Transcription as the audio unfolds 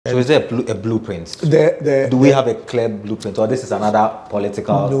So is there a blueprint? Do we have a clear blueprint, or this is another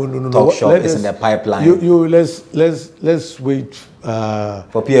political talk shop? It's in the pipeline. Let's wait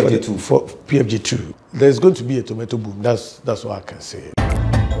for PFG2. For PFG2, there's going to be a tomato boom. That's what I can say.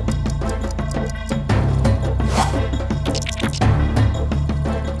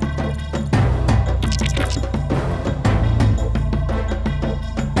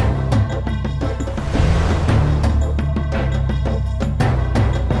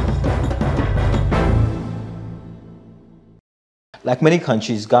 Like many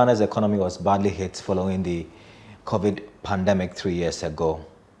countries, Ghana's economy was badly hit following the COVID pandemic 3 years ago.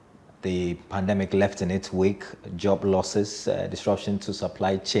 The pandemic left in its wake job losses, disruption to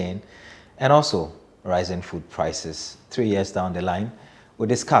supply chain, and also rising food prices. 3 years down the line, we'll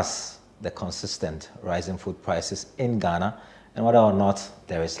discuss the consistent rising food prices in Ghana and whether or not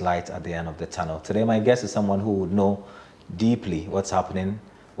there is light at the end of the tunnel. Today, my guest is someone who would know deeply what's happening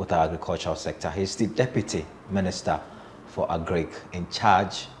with our agricultural sector. He's the Deputy Minister for Agric in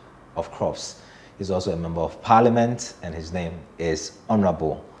charge of crops. He's also a member of Parliament, and his name is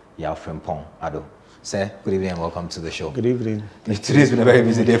Honorable Frimpong Ado. Sir, good evening and welcome to the show. Good evening. Today's been a very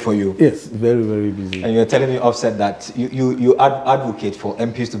busy day for you. Yes, very, very busy. And you're telling me offset that you advocate for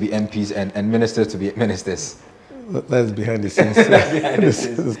MPs to be MPs and ministers to be ministers. That's behind the scenes. Behind the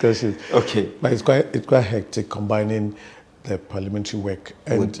scenes discussion. Okay. But it's quite hectic combining the parliamentary work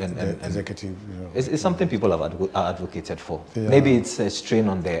and executive. It's something people have advocated for. Yeah. Maybe it's a strain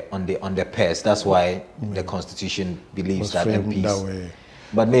on the pairs. That's why the constitution believes that MPs. That way.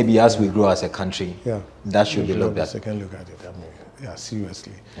 But maybe as we grow as a country, that should be looked at. Second look at it. I mean, yeah,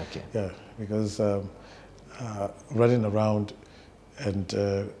 seriously. Okay. Yeah, because running around and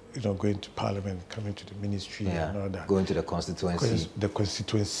going to parliament, coming to the ministry, and all that. Going to the constituency. The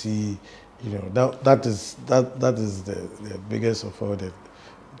constituency. That is the biggest of all the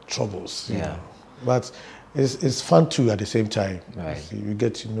troubles. You know. But it's fun too at the same time. Right. You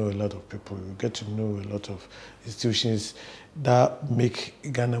get to know a lot of people. You get to know a lot of institutions that make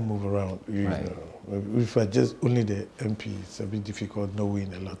Ghana move around. You know. If I just only the MP, it's a bit difficult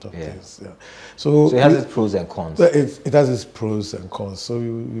knowing a lot of things. Yeah. So it has its pros and cons. It has its pros and cons. So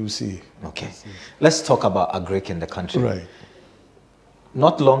you see. Okay. Let's talk about Agric in the country. Right.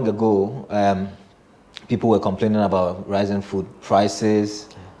 Not long ago, people were complaining about rising food prices.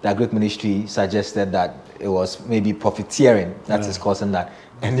 The Agric Ministry suggested that it was maybe profiteering that is causing that,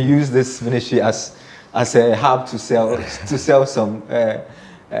 and they used this ministry as a hub to sell some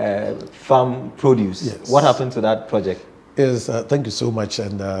farm produce. Yes. What happened to that project? Yes, thank you so much,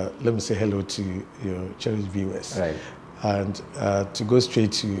 and let me say hello to your cherished viewers. Right. And to go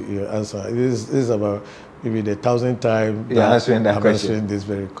straight to your answer, this is about maybe the 1,000th time answering this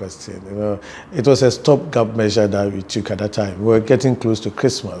very question. It was a stopgap measure that we took at that time. We were getting close to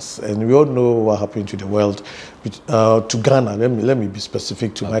Christmas, and we all know what happened to the world, to Ghana. Let me be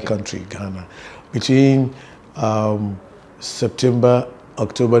specific to my country, Ghana. Between September,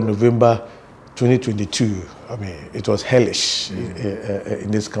 October, November 2022, I mean, it was hellish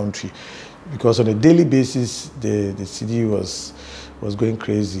in this country, because on a daily basis, the city was going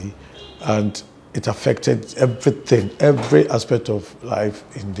crazy, and it affected everything. Every aspect of life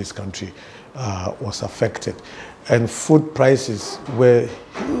in this country was affected. And food prices were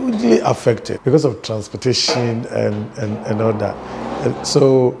hugely affected because of transportation and all that. And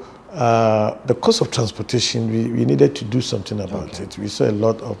so the cost of transportation, we needed to do something about it. We saw a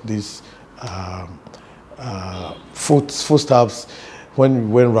lot of these foodstuffs when we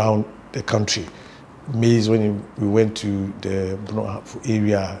went around the country. Maize, when we went to the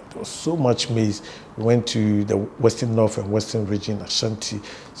area, there was so much maize. We went to the western north and western region, Ashanti,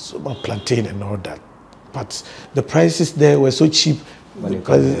 so much plantain and all that. But the prices there were so cheap. In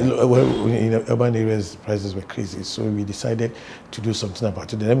urban areas, prices were crazy. So we decided to do something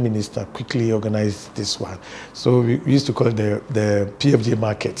about it. The minister quickly organized this one. So we used to call it the PFG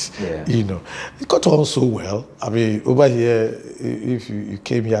market. Yeah. It got on so well. I mean, over here, if you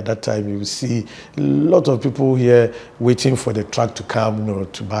came here at that time, you would see a lot of people here waiting for the truck to come,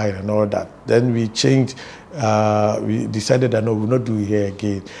 to buy and all that. Then we changed. We decided that no, we'll not do it here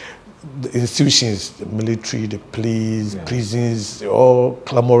again. The institutions, the military, the police, prisons, they're all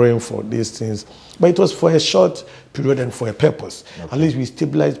clamoring for these things. But it was for a short period and for a purpose. At least we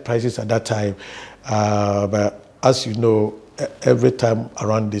stabilized prices at that time. But as you know, every time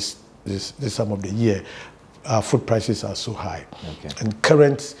around this time of the year, food prices are so high. Okay. And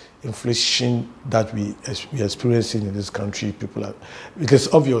current inflation that we are experiencing in this country, it is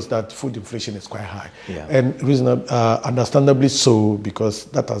obvious that food inflation is quite high. Yeah. And understandably so, because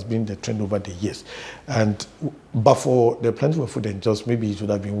that has been the trend over the years. But for the Plenty of Food and Jobs, maybe it would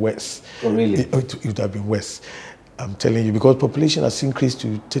have been worse. Oh, really? It would have been worse. I'm telling you, because population has increased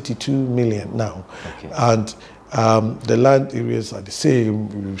to 32 million now. Okay. And the land areas are the same.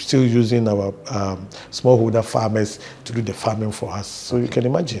 We're still using our smallholder farmers to do the farming for us. So you can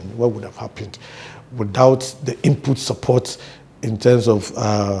imagine what would have happened without the input support in terms of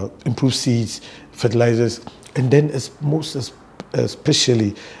improved seeds, fertilizers, and then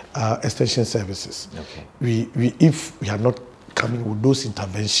especially extension services. Okay. If we are not coming with those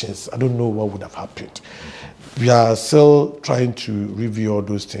interventions, I don't know what would have happened. Okay. We are still trying to review all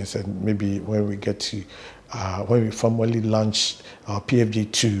those things, and maybe when we get to when we formally launch our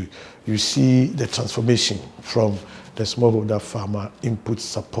PFJ2, you see the transformation from the smallholder farmer input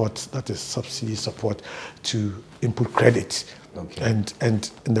support, that is subsidy support, to input credit, okay,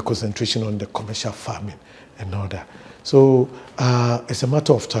 and the concentration on the commercial farming and all that. So it's a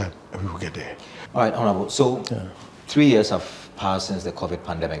matter of time and we will get there. All right, Honorable. So 3 years have passed since the COVID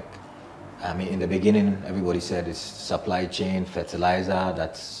pandemic. I mean, in the beginning, everybody said it's supply chain, fertilizer,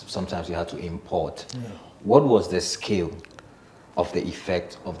 that sometimes you had to import. Yeah. What was the scale of the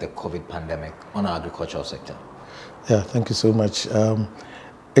effect of the COVID pandemic on our agricultural sector? Yeah, thank you so much.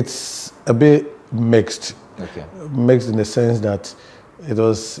 It's a bit mixed. Okay. Mixed in the sense that it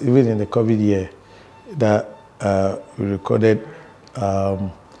was even in the COVID year that we recorded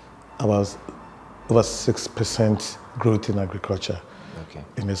about over 6% growth in agriculture, okay,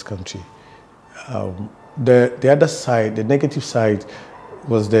 in this country. The other side, the negative side,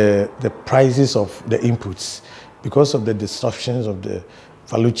 was the prices of the inputs. Because of the disruptions of the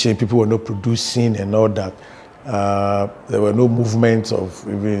value chain, people were not producing and all that. There were no movements of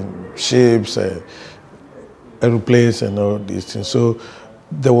even ships, aeroplanes and all these things. So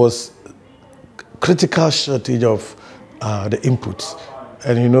there was critical shortage of the inputs.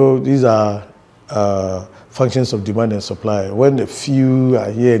 And you know, these are functions of demand and supply. When the few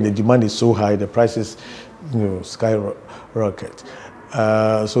are here and the demand is so high, the prices, you know, skyrocket.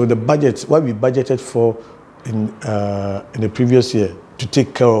 So the budget, what we budgeted for in the previous year to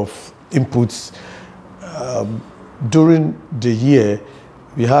take care of inputs, during the year,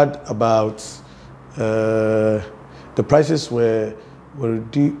 we had about the prices were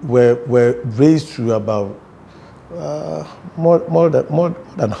raised to about more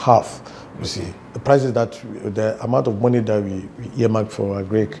than half. You see, the prices the amount of money that we earmarked for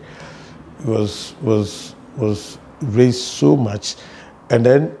agric was raised so much, and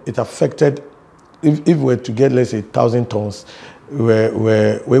then it affected. If we were to get, let's say, 1,000 tons,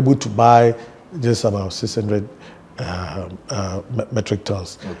 we're able to buy just about 600 metric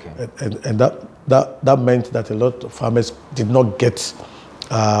tons. Okay. And that meant that a lot of farmers did not get,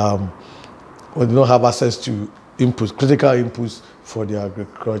 or did not have access to inputs, critical inputs for their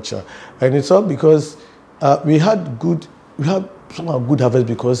agriculture. And it's all because we had somehow good harvest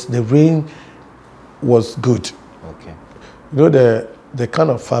because the rain was good. Okay. You know, the kind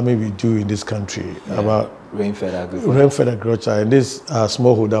of farming we do in this country, about rain-fed agriculture. Rain-fed agriculture, and these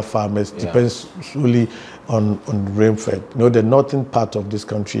smallholder farmers depends solely on rain-fed. You know, the northern part of this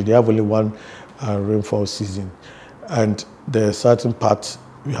country, they have only one rainfall season, and the southern part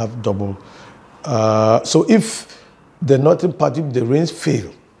we have double. So if the northern part, if the rains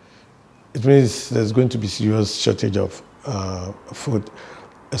fail, it means there's going to be serious shortage of food,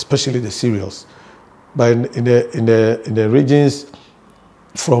 especially the cereals. But in the regions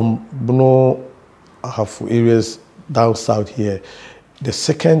from Bono, Hafu areas down south here, the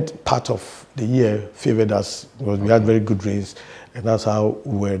second part of the year favored us because we had very good rains, and that's how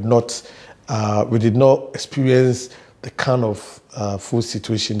we did not experience the kind of food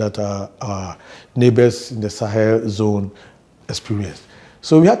situation that our neighbors in the Sahel zone experienced.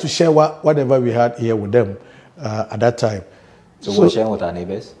 So we had to share whatever we had here with them at that time. So we're sharing with our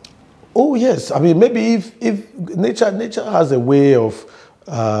neighbors? Oh yes, I mean, maybe if nature has a way of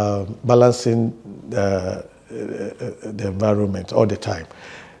balancing the environment all the time.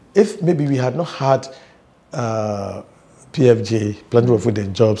 If maybe we had not had PFJ, Plenty of Food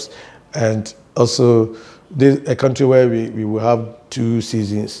and Jobs, and also a country where we will have 2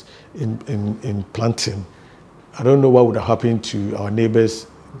 seasons in planting, I don't know what would have happened to our neighbors,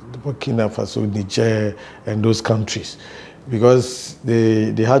 Burkina Faso, Niger, and those countries, because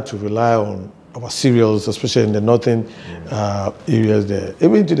they had to rely on our cereals, especially in the northern areas there,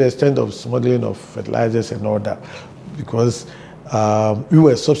 even to the extent of smuggling of fertilizers and all that, because we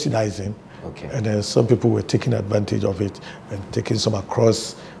were subsidizing Okay. And then some people were taking advantage of it and taking some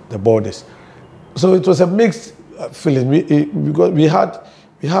across the borders. So it was a mixed feeling. We had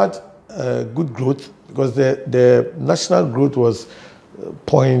good growth because the national growth was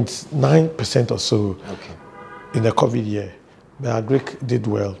 0.9% or so in the COVID year. The agric did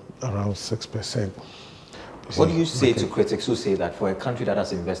well, around 6%. What do you say to critics who say that for a country that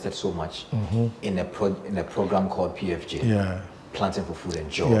has invested so much in a program called PFJ, Planting for Food and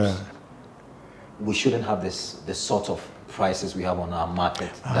Jobs, we shouldn't have the sort of prices we have on our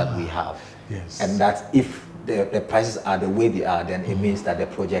market that we have? Yes. And that if the prices are the way they are, then it means that the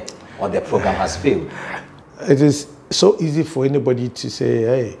project or the program has failed. It is so easy for anybody to say,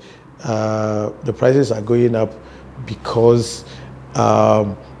 hey, the prices are going up because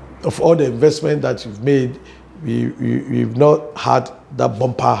of all the investment that you've made. We've not had that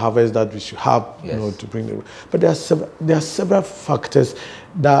bumper harvest that we should have, you know, to bring them. But there are several factors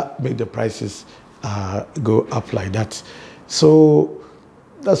that make the prices go up like that. So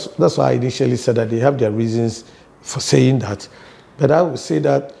that's why I initially said that they have their reasons for saying that. But I would say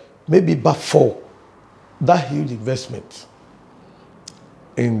that maybe but for that huge investment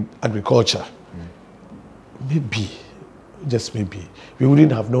in agriculture, maybe, just maybe, we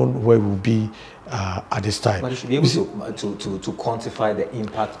wouldn't have known where we'll be at this time. But you should be able to quantify the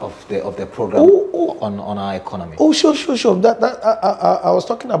impact of the program on our economy. Oh, sure. I was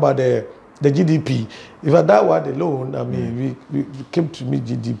talking about the GDP. If I that were alone, I mean, we came to meet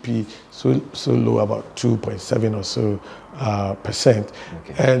GDP so low, about 2.7 or so percent,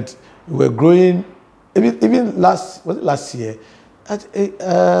 and we were growing. Even last year, at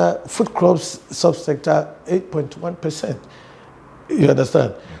food crops subsector 8.1%. You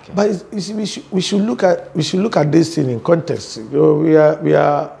understand? Okay. But we should look at this thing in context. You know, we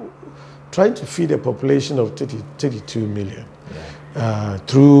are trying to feed a population of 32 million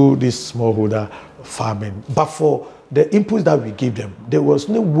through this smallholder farming. But for the inputs that we gave them, there was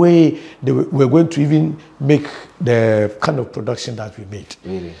no way they were going to even make the kind of production that we made.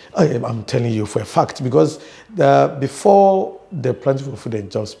 Really? I'm telling you for a fact, because before the Planting for Food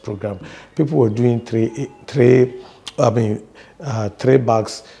and Jobs program, people were doing 3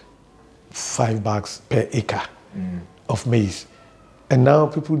 bags, 5 bags per acre of maize. And now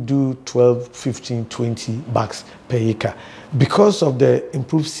people do 12, 15, 20 bags per acre because of the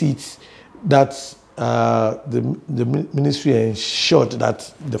improved seeds that the ministry ensured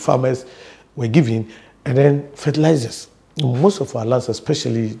that the farmers were giving, and then fertilizers. Most of our lands,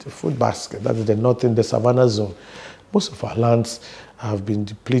 especially the food basket, that is the northern, the savannah zone, most of our lands have been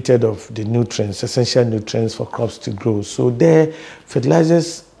depleted of the nutrients, essential nutrients for crops to grow. So their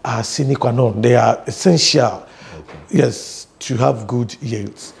fertilizers are sine qua non. They are essential, yes, to have good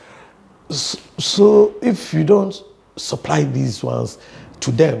yields. So if you don't supply these ones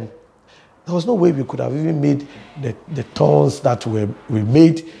to them, there was no way we could have even made the tons that we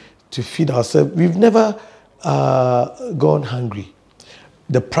made to feed ourselves. We've never gone hungry.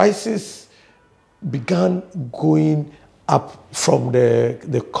 The prices began going up from the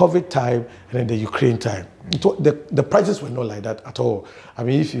COVID time and then the Ukraine time. The prices were not like that at all. I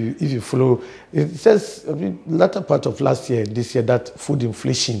mean, if you follow, it says, latter part of last year and this year, that food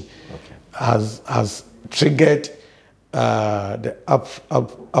inflation has triggered the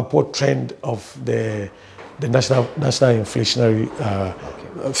upward trend of the national inflationary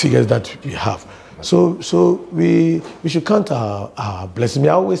figures that we have. So we should count our blessings. I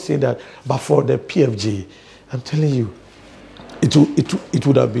always say that, but for the PFJ, I'm telling you, it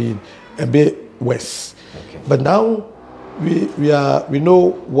would have been a bit worse. But now we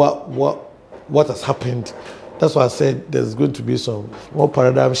know what has happened. That's why I said there's going to be some more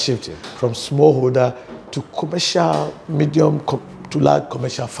paradigm shift from smallholder to commercial, medium to large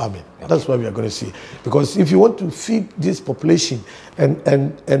commercial farming. That's what we are going to see. Because if you want to feed this population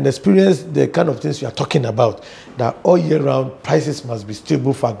and experience the kind of things we are talking about, that all year round prices must be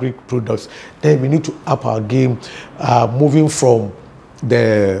stable for agri products, then we need to up our game, moving from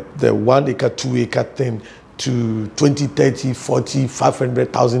the 1 acre, 2 acre thing to 20, 30, 40,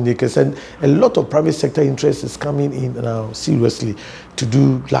 500,000 acres. And a lot of private sector interest is coming in now seriously to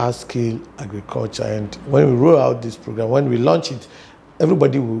do large-scale agriculture. And when we roll out this program, when we launch it,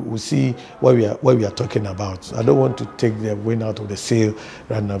 everybody will see what we are talking about. I don't want to take the wind out of the sail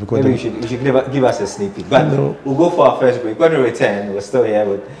right now. Because maybe you should give us a sneak peek. But we'll go for our first break. When we return, we're still here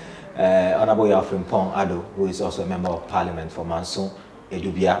with Honorable Nkommo Ado, who is also a member of Parliament for Manso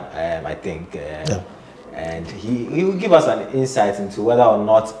Edubia, I think. And he will give us an insight into whether or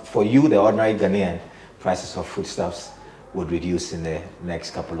not, for you, the ordinary Ghanaian, prices of foodstuffs would reduce in the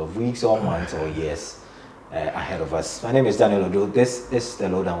next couple of weeks or months or years. ahead of us. My name is Daniel Oduro. This is the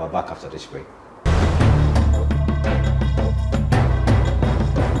Lowdown. We're back after this break.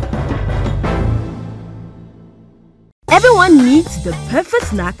 Everyone needs the perfect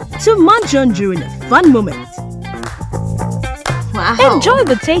snack to munch on during a fun moment. Wow. Enjoy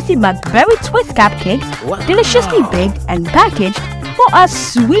the tasty McBerry Twist cupcakes, deliciously baked and packaged for a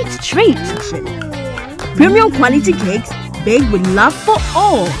sweet treat. Premium quality cakes baked with love for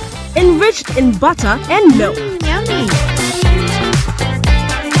all, enriched in butter and milk. Yummy.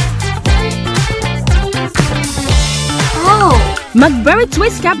 Oh, McBerry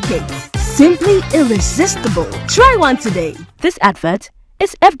Twist cupcakes. Simply irresistible. Try one today. This advert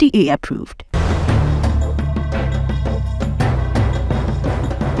is FDA approved.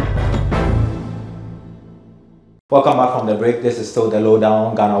 Welcome back from the break. This is still the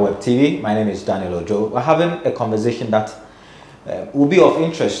Lowdown GhanaWeb TV. My name is Daniel Oduro. We're having a conversation that will be of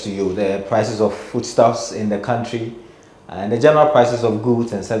interest to you. The prices of foodstuffs in the country and the general prices of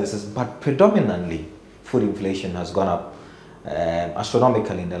goods and services, but predominantly food inflation has gone up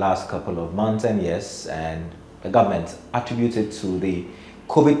astronomically in the last couple of months and years, and the government attributed to the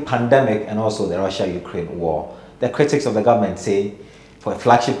COVID pandemic and also the Russia-Ukraine war. The critics of the government say for a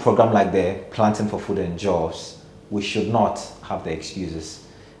flagship program like the Planting for Food and Jobs, we should not have the excuses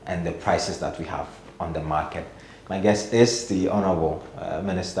and the prices that we have on the market. My guest is the Honorable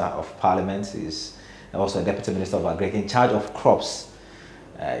Minister of Parliament. He is also a Deputy Minister of Agri in charge of crops,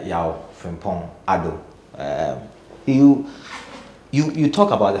 Yao Frimpong Ado. You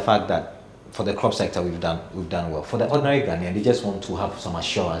talk about the fact that for the crop sector we've done well. For the ordinary Ghanaian, they just want to have some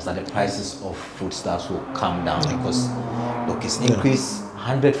assurance that the prices of foodstuffs will come down because look, it's increased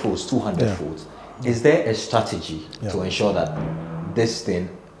 100-folds, 200-folds. Is there a strategy to ensure that this thing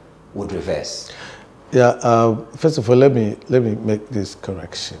would reverse? Yeah. First of all, let me make this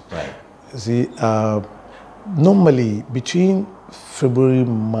correction. Right. See, normally between February,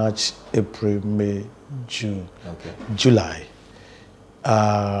 March, April, May, June, July, there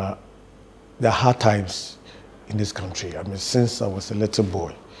are hard times in this country. I mean, since I was a little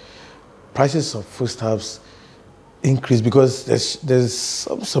boy, prices of foodstuffs increase because there's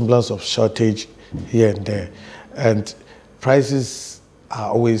some semblance of shortage here and there, and prices are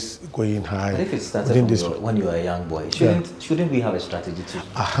always going high. But if it started when you were a young boy, shouldn't we have a strategy to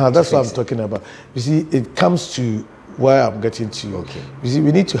that's what I'm talking about. You see, it comes to where I'm getting to. Okay. You see,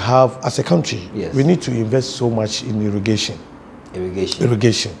 we need to have, as a country, we need to invest so much in irrigation.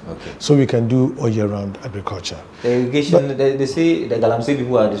 Irrigation. Okay. So we can do all year round agriculture. The irrigation, they say the Galamsey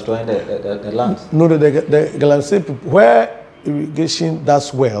people are destroying the land. No, the Galamsey people, where irrigation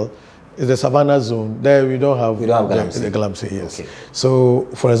does well is the Savannah zone. There we don't have the Galamsey, yes. Okay. So,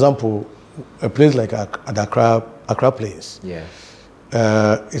 for example, a place like Accra Plains,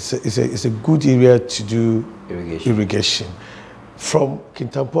 it's a good area to do irrigation. From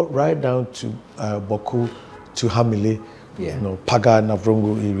Kintampo right down to Boku to Hamile, Paga,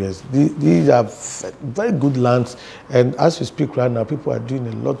 Navrongo areas. These are very good lands, and as we speak right now, people are doing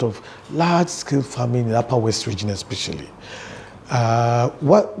a lot of large-scale farming in the Upper West region, especially.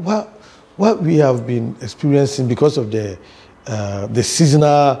 What we have been experiencing because of the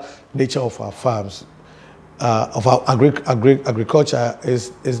seasonal nature of our farms, of our agriculture,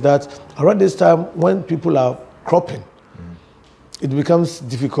 is that around this time when people are cropping, it becomes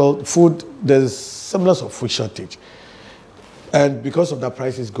difficult. There's semblance of food shortage. And because of that,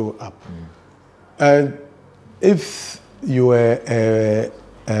 prices go up. And if you were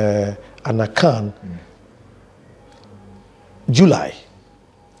an Akan, July,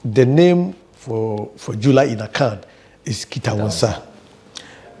 the name for July in Akan is Kitawonsa.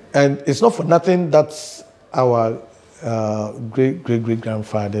 And it's not for nothing that our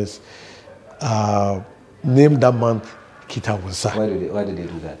great-great-grandfathers named that month Kitawonsa. Why did they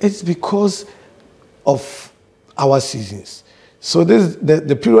do that? It's because of our seasons. So this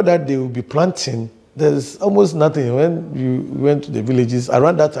the period that they will be planting, there's almost nothing. When you went to the villages,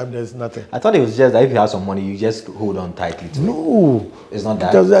 around that time, there's nothing. I thought it was just that if you have some money, you just hold on tightly to it. No. It's not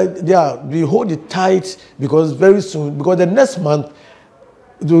that? Because, we hold it tight because very soon, because the next month,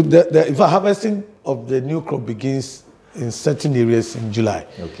 if harvesting of the new crop begins in certain areas in July.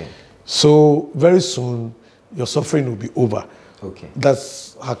 Okay. So very soon, your suffering will be over. Okay.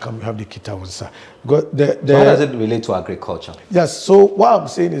 That's how come we have the Kitawonsa. How does it relate to agriculture? Yes, so what I'm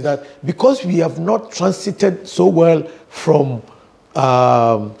saying is that because we have not transited so well from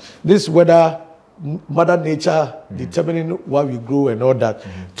this weather, Mother Nature determining what we grow and all that,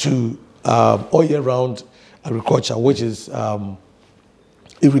 to all year round agriculture, which is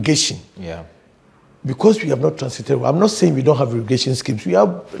irrigation. Yeah. Because we have not transited, I'm not saying we don't have irrigation schemes. We have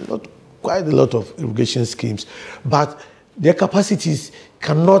a lot quite a lot of irrigation schemes, but their capacities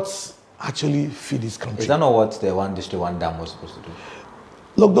cannot actually feed this country. Is that not what the one district, one dam was supposed to do?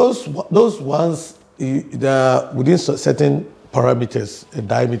 Look, those ones, within certain parameters,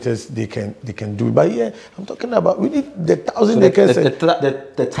 diameters, they can do. But yeah, I'm talking about, we need the 1,000 acres.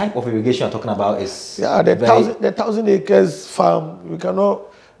 The type of irrigation you're talking about is the 1,000 acres farm. We cannot.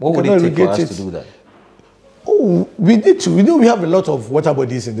 What would it take for us to do that? Oh, we need to. We have a lot of water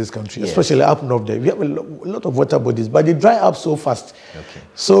bodies in this country, especially up north there. We have a lot of water bodies, but they dry up so fast. Okay.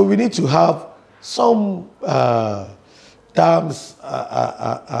 So we need to have some dams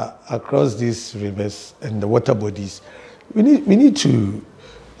across these rivers and the water bodies. We need to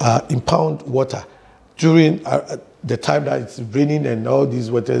impound water during the time that it's raining and all these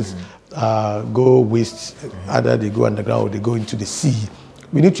waters go waste. Either they go underground or they go into the sea.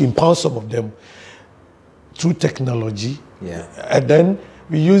 We need to impound some of them through technology, and then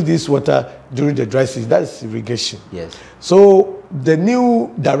we use this water during the dry season. That's irrigation. Yes. So the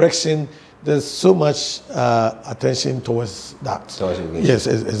new direction, there's so much attention towards that. Towards irrigation. Yes,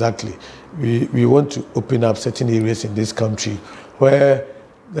 exactly. We want to open up certain areas in this country where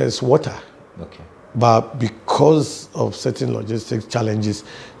there's water. Okay. But because of certain logistics challenges,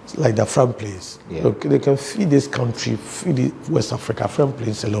 like the Fram Plains, look, they can feed this country, feed West Africa, Fram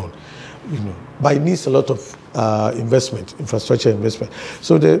Plains alone. But it needs a lot of investment, infrastructure investment.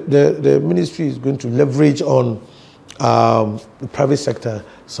 So the ministry is going to leverage on the private sector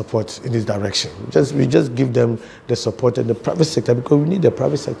support in this direction. We just give them the support in the private sector, because we need the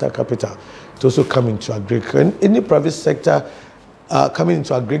private sector capital to also come into agric. And any private sector coming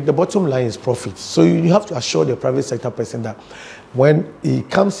into agric, the bottom line is profit. So you have to assure the private sector person that when he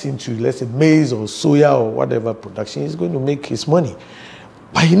comes into, let's say, maize or soya or whatever production, he's going to make his money.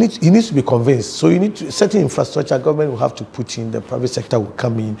 But he needs to be convinced. So you need to, certain infrastructure government will have to put in, the private sector will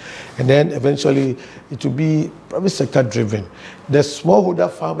come in, and then eventually it will be private sector driven. The smallholder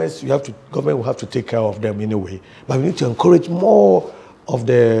farmers, government will have to take care of them in a way. But we need to encourage more of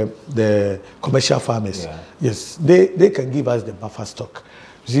the commercial farmers. Yeah. Yes, they can give us the buffer stock.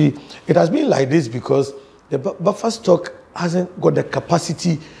 You see, it has been like this because the buffer stock hasn't got the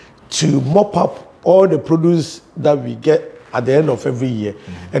capacity to mop up all the produce that we get at the end of every year,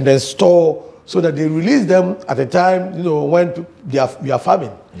 and then store, so that they release them at a time, when we are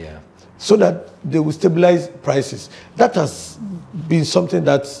farming, so that they will stabilize prices. That has been something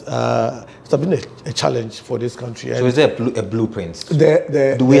that's been a challenge for this country. So is there a blueprint?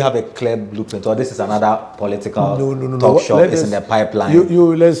 Do we have a clear blueprint, or this is another political talk shop? It's in the pipeline.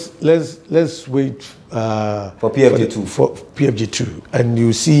 Let's wait for PFG2. For PFG2, and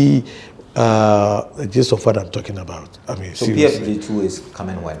you see the gist of what I'm talking about. I mean, so PFG2 is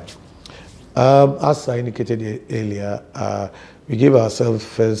coming when? As I indicated earlier, we gave ourselves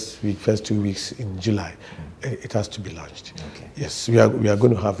first 2 weeks in July. It has to be launched. Okay. Yes, we are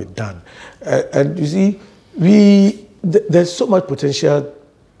going to have it done. And you see, there's so much potential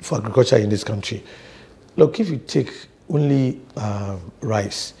for agriculture in this country. Look, if you take only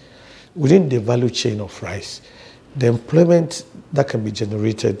rice, within the value chain of rice, the employment that can be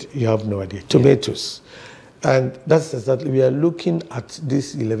generated, you have no idea. Tomatoes. And that's exactly, we are looking at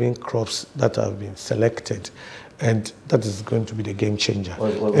these 11 crops that have been selected, and that is going to be the game changer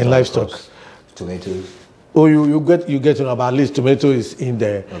in livestock. Tomatoes. Oh, you get to know about, at least tomato is in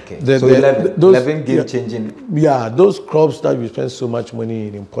there. Okay. So 11 game changing. Yeah, those crops that we spend so much money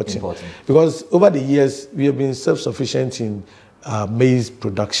in importing. Because over the years, we have been self-sufficient in maize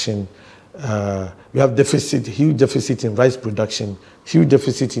production. We have huge deficit in rice production, huge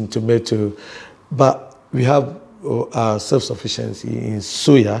deficit in tomato, but we have self-sufficiency in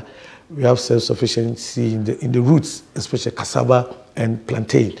soya. We have self-sufficiency in the roots, especially cassava and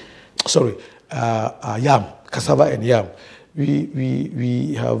plantain. Sorry, yam, cassava and yam.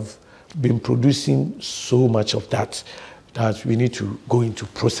 We have been producing so much of that we need to go into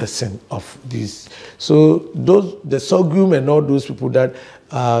processing of these. So the sorghum and all those people that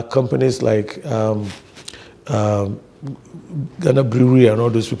companies like Ghana Brewery and all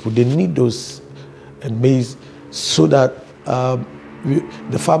those people, they need those and maize so that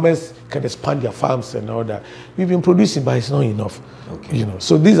the farmers can expand their farms and all that. We've been producing, but it's not enough. Okay.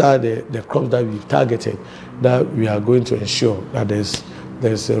 So these are the crops that we've targeted, that we are going to ensure that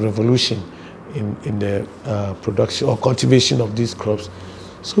there's a revolution in the production or cultivation of these crops,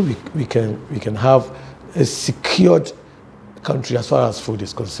 so we can have a secured country as far as food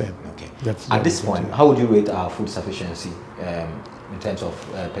is concerned. Okay. At this point, how would you rate our food sufficiency in terms of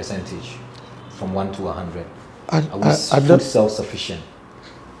percentage, from 1 to 100? Are we food self-sufficient?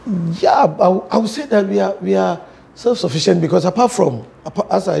 Yeah, I would say that we are Self-sufficient because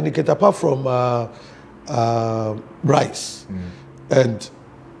as I indicated, apart from rice and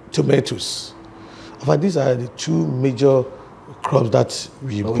tomatoes, these are the two major crops that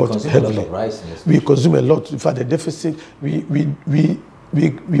we import heavily. A lot of rice in this we consume a lot. In fact, the deficit, we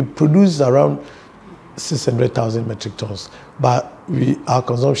produce around 600,000 metric tons, but our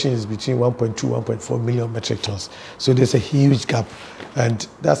consumption is between 1.2, 1.4 million metric tons. So there's a huge gap. And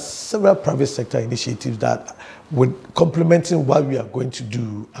there's several private sector initiatives that, with complementing what we are going to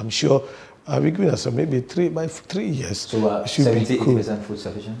do, I'm sure we're giving us maybe 3 years. So 70, 80% food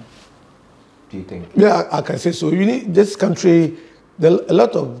sufficient, do you think? Yeah, I can say so. You need this country, a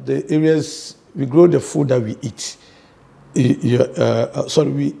lot of the areas, we grow the food that we eat.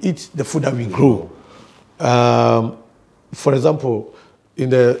 We eat the food that we grow. For example, in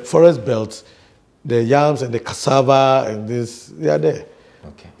the forest belt, the yams and the cassava and this, they are there.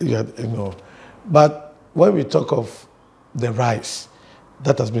 Okay. But when we talk of the rice,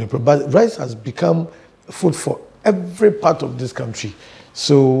 that has been a problem. But rice has become food for every part of this country.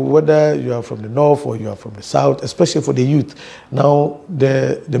 So whether you are from the north or you are from the south, especially for the youth, now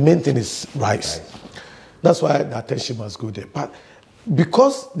the main thing is rice. That's why the attention must go there. But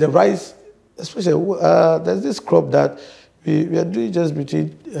because the rice, especially, there's this crop that we are doing just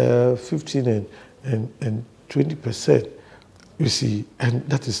between 15 and 20%, you see, and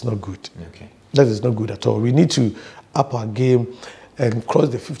that is not good. Okay. That is not good at all. We need to up our game and cross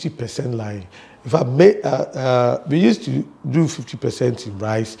the 50% line. In fact, we used to do 50% in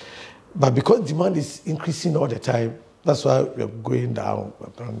rice, but because demand is increasing all the time, that's why we are going down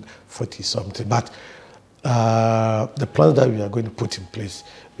around 40-something. But the plans that we are going to put in place,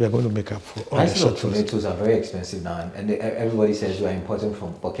 we are going to make up for all the shortfalls. Tomatoes are very expensive now, and everybody says we are importing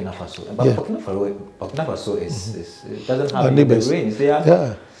from Burkina Faso. But Burkina Faso it doesn't have the rains. They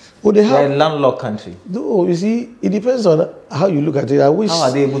are a landlocked country. No, you see, it depends on how you look at it. How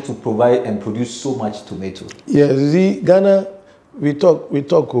are they able to provide and produce so much tomato? Yeah, you see, Ghana, we talk in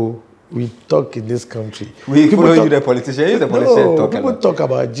this country. We follow you, the politician. You the politician talk people talk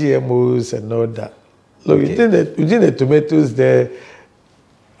about GMOs and all that. Look, you think the tomatoes there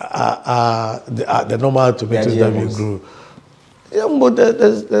are the normal tomatoes that we grow. Yeah, but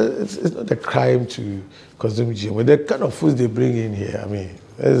it's not a crime to consume GMO. The kind of foods they bring in here, I mean,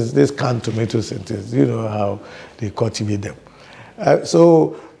 there's canned tomatoes and things. You know how they cultivate them.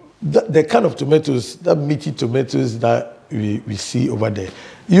 So the kind of tomatoes, that meaty tomatoes that we see over there,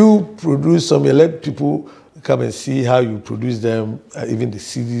 you produce some, you let people come and see how you produce them, even the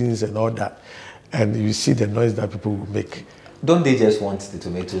seedlings and all that. And you see the noise that people will make. Don't they just want the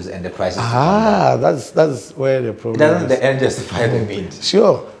tomatoes and the prices to come down? That's where the problem Doesn't the end justify the means?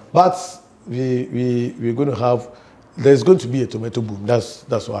 Sure, but we're going to have, there's going to be a tomato boom. That's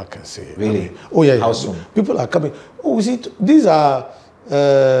what I can say. Really? I mean, oh yeah. How soon? People are coming. Oh, you see, these are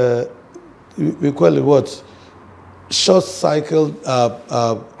we call it what? Short cycle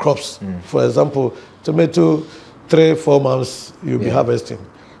crops. For example, tomato, 3-4 months you'll be harvesting.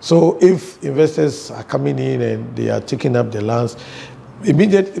 So if investors are coming in and they are taking up the lands,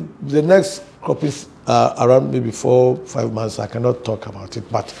 immediately the next crop is around maybe 4-5 months. I cannot talk about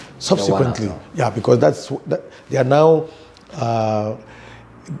it, but subsequently, because they are now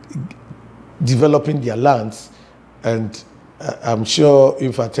developing their lands, and I'm sure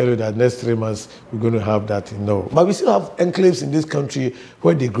if I tell you that next 3 months we're going to have that, But we still have enclaves in this country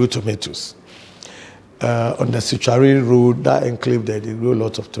where they grow tomatoes. On the Suchari Road, that enclave there, they grow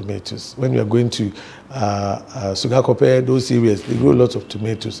lots of tomatoes. When we are going to Sugakope, those areas, they grow lots of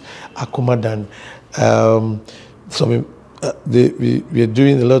tomatoes. Akumadan, we are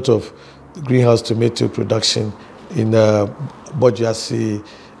doing a lot of greenhouse tomato production in Bojasi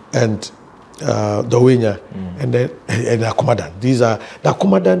and Dowenya and Akumadan. The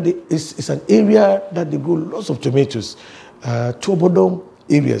Akumadan is an area that they grow lots of tomatoes. Tuobodom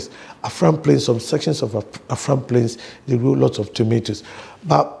areas, Afram Plains, some sections of Afram Plains, they grow lots of tomatoes.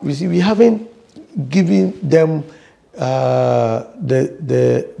 But you see, we haven't given them the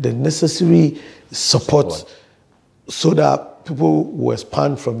necessary support so that people will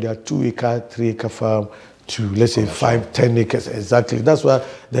expand from their 2-acre, 3-acre farm to, let's say, 5-10 acres. Exactly. That's why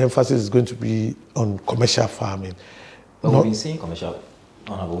the emphasis is going to be on commercial farming. But we've been seeing commercial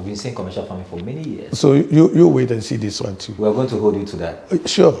farming for many years. So you wait and see this one too. We are going to hold you to that.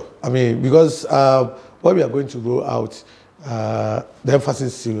 Sure. I mean, because what we are going to roll out, the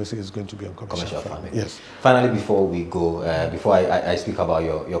emphasis seriously is going to be on commercial farming. Yes. Finally, before we go, before I speak about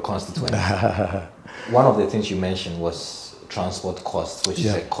your constituents, one of the things you mentioned was transport costs, which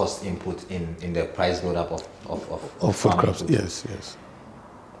is a cost input in the price build-up of food crops. Yes.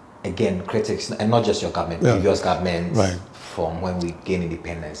 again, critics, and not just your government, previous governments, from when we gained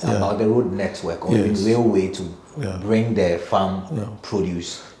independence, about the road network or the railway to bring the farm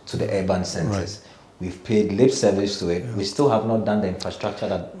produce to the urban centers. We've paid lip service to it. We still have not done the infrastructure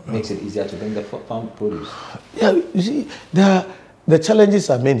that makes it easier to bring the farm produce. Yeah, you see, the challenges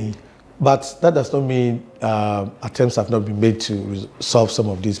are many, but that does not mean attempts have not been made to solve some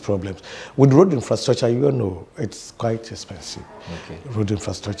of these problems. With road infrastructure, you don't know, it's quite expensive, road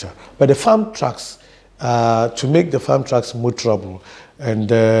infrastructure. But the farm tracks, to make the farm tracks motorable,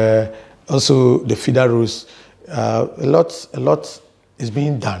 and also the feeder roads, a lot is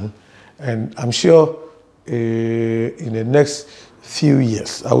being done. And I'm sure in the next few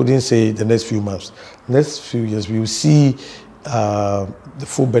years, I wouldn't say the next few months, next few years, we will see the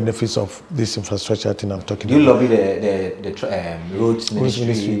full benefits of this infrastructure thing I'm talking about. You lobby the roads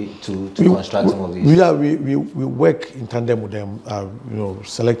ministry to construct some of these? We work in tandem with them. You know,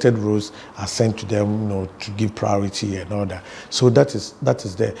 selected roads are sent to them, you know, to give priority and all that. So that is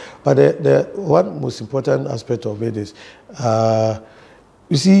there. But the one most important aspect of it is,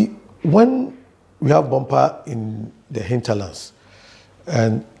 you see, when we have bumper in the hinterlands,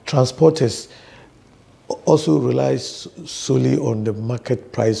 and transporters also relies solely on the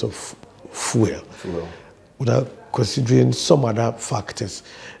market price of fuel. Without considering some other factors,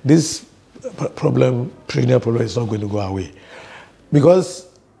 this perennial problem is not going to go away. Because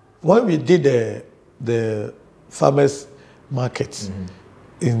when we did the farmers' markets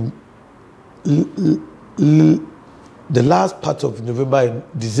in the last part of November and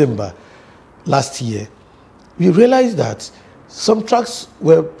December last year, we realized that some trucks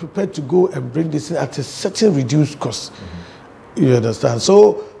were prepared to go and bring this in at a certain reduced cost. You understand?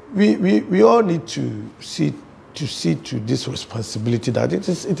 So we all need to see to this responsibility that it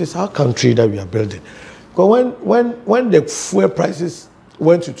is our country that we are building. Because when the fuel prices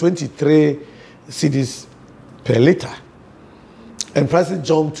went to 23 cedis per liter, and prices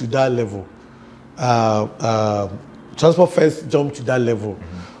jumped to that level, transport fares jumped to that level.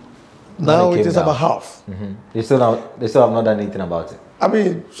 Now it is about half. They still have not done anything about it. I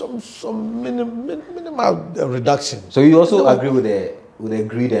mean, some minimal reduction. So you also agree with the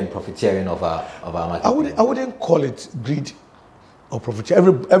greed and profiteering of our market? I wouldn't call it greed or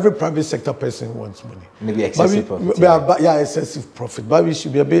profiteering. Every private sector person wants money. Maybe excessive profit. Yeah, excessive profit. But we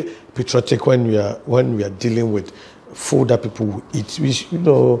should be a bit patriotic when we are dealing with food that people will eat. We should, you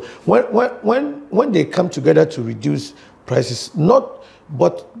know, when they come together to reduce prices,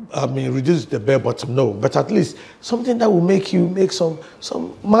 reduce the bare bottom, no, but at least something that will make you make some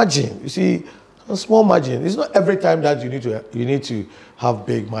margin. You see, a small margin. It's not every time that you need to have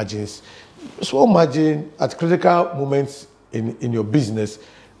big margins. Small margin at critical moments in your business,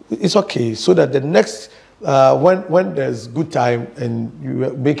 it's okay, so that the next when there's good time and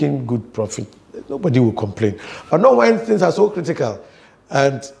you're making good profit, nobody will complain. But not when things are so critical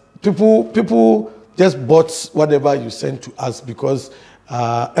and people just bought whatever you sent to us because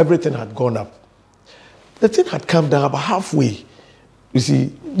everything had gone up. The thing had come down about halfway. You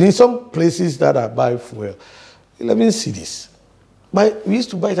see, in some places that I buy fuel, 11 cedis. We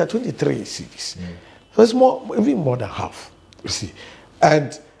used to buy it at 23 cedis. So it's even more than half, you see.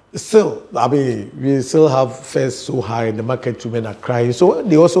 And still, I mean, we still have fares so high in the market, women are crying. So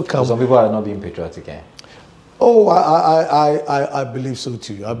they also come. Some people are not being patriotic, eh? Oh, I believe so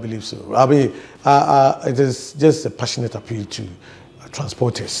too. I believe so. I mean, it is just a passionate appeal to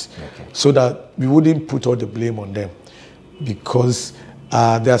transporters, so that we wouldn't put all the blame on them, because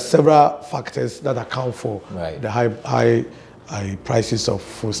there are several factors that account for the high prices of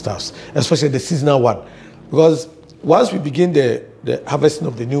foodstuffs, especially the seasonal one. Because once we begin the harvesting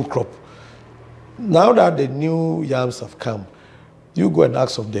of the new crop, now that the new yams have come, you go and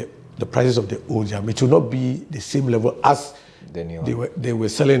ask of the prices of the old yam. It will not be the same level as they were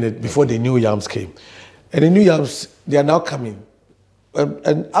selling it before the new yams came. And the new yams, they are now coming.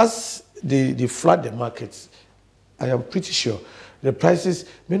 And as they flood the markets, I am pretty sure the prices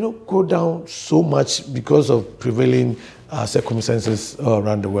may not go down so much because of prevailing circumstances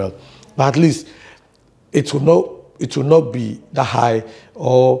around the world. But at least it will not be that high,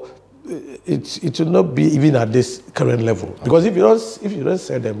 or it will not be even at this current level. Because if you don't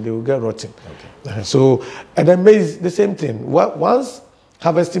sell them, they will get rotten. So, and then maize, the same thing. Once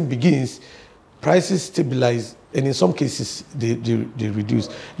harvesting begins, prices stabilize, and in some cases they reduce.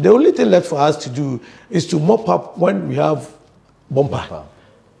 The only thing left for us to do is to mop up when we have bumper.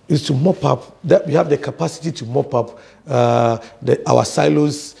 Is to mop up, that we have the capacity to mop up our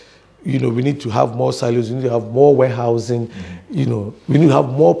silos. You know, we need to have more silos, we need to have more warehousing, you know, we need to have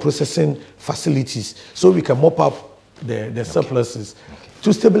more processing facilities so we can mop up the surpluses.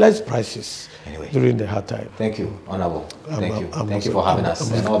 to stabilize prices Anyway, during the hard time. Thank you, Honorable. Thank you. Thank also, you for having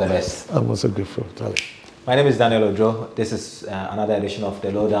us, and all the best. I'm also grateful, Charlie. My name is Daniel Oduro. This is another edition of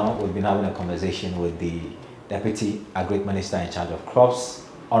the Lowdown. We've been having a conversation with the Deputy Agric Minister in charge of crops,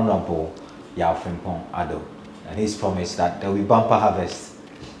 Honorable Ado. And he's promised that there will be bumper harvest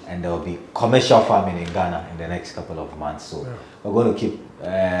and there will be commercial farming in Ghana in the next couple of months. So we're going to keep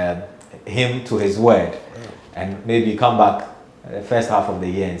him to his word and maybe come back the first half of the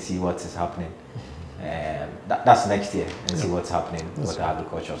year and see what is happening. That's next year and see what's happening with the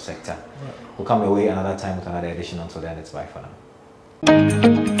agricultural sector. We'll come away another time with another edition. Until then, it's bye for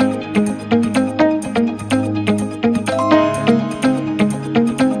now.